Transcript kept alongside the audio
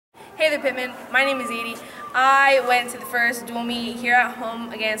Hey there, Pittman. My name is Edie. I went to the first dual meet here at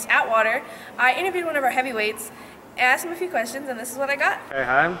home against Atwater. I interviewed one of our heavyweights, asked him a few questions, and this is what I got. Hey,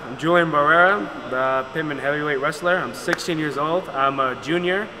 hi. I'm Julian Barrera, the Pittman heavyweight wrestler. I'm 16 years old. I'm a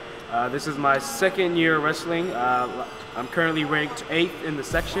junior. This is my second year wrestling. I'm currently ranked 8th in the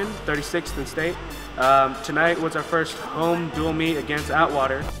section, 36th in state. Tonight was our first home dual meet against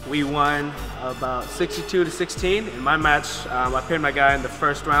Atwater. We won about 62-16. In my match, I pinned my guy in the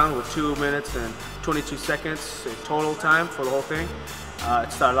first round with 2 minutes and 22 seconds total time for the whole thing.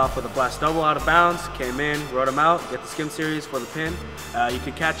 It started off with a blast double out of bounds, came in, rode him out, get the skim series for the pin. You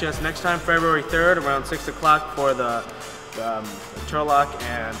can catch us next time, February 3rd, around 6 o'clock for the Turlock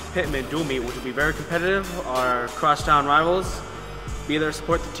and Pittman dual meet, which will be very competitive. Our crosstown rivals. Be there,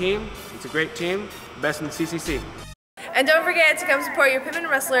 support the team. It's a great team, best in the CCC. And don't forget to come support your Pittman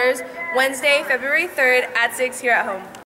wrestlers Wednesday, February 3rd at 6 here at home.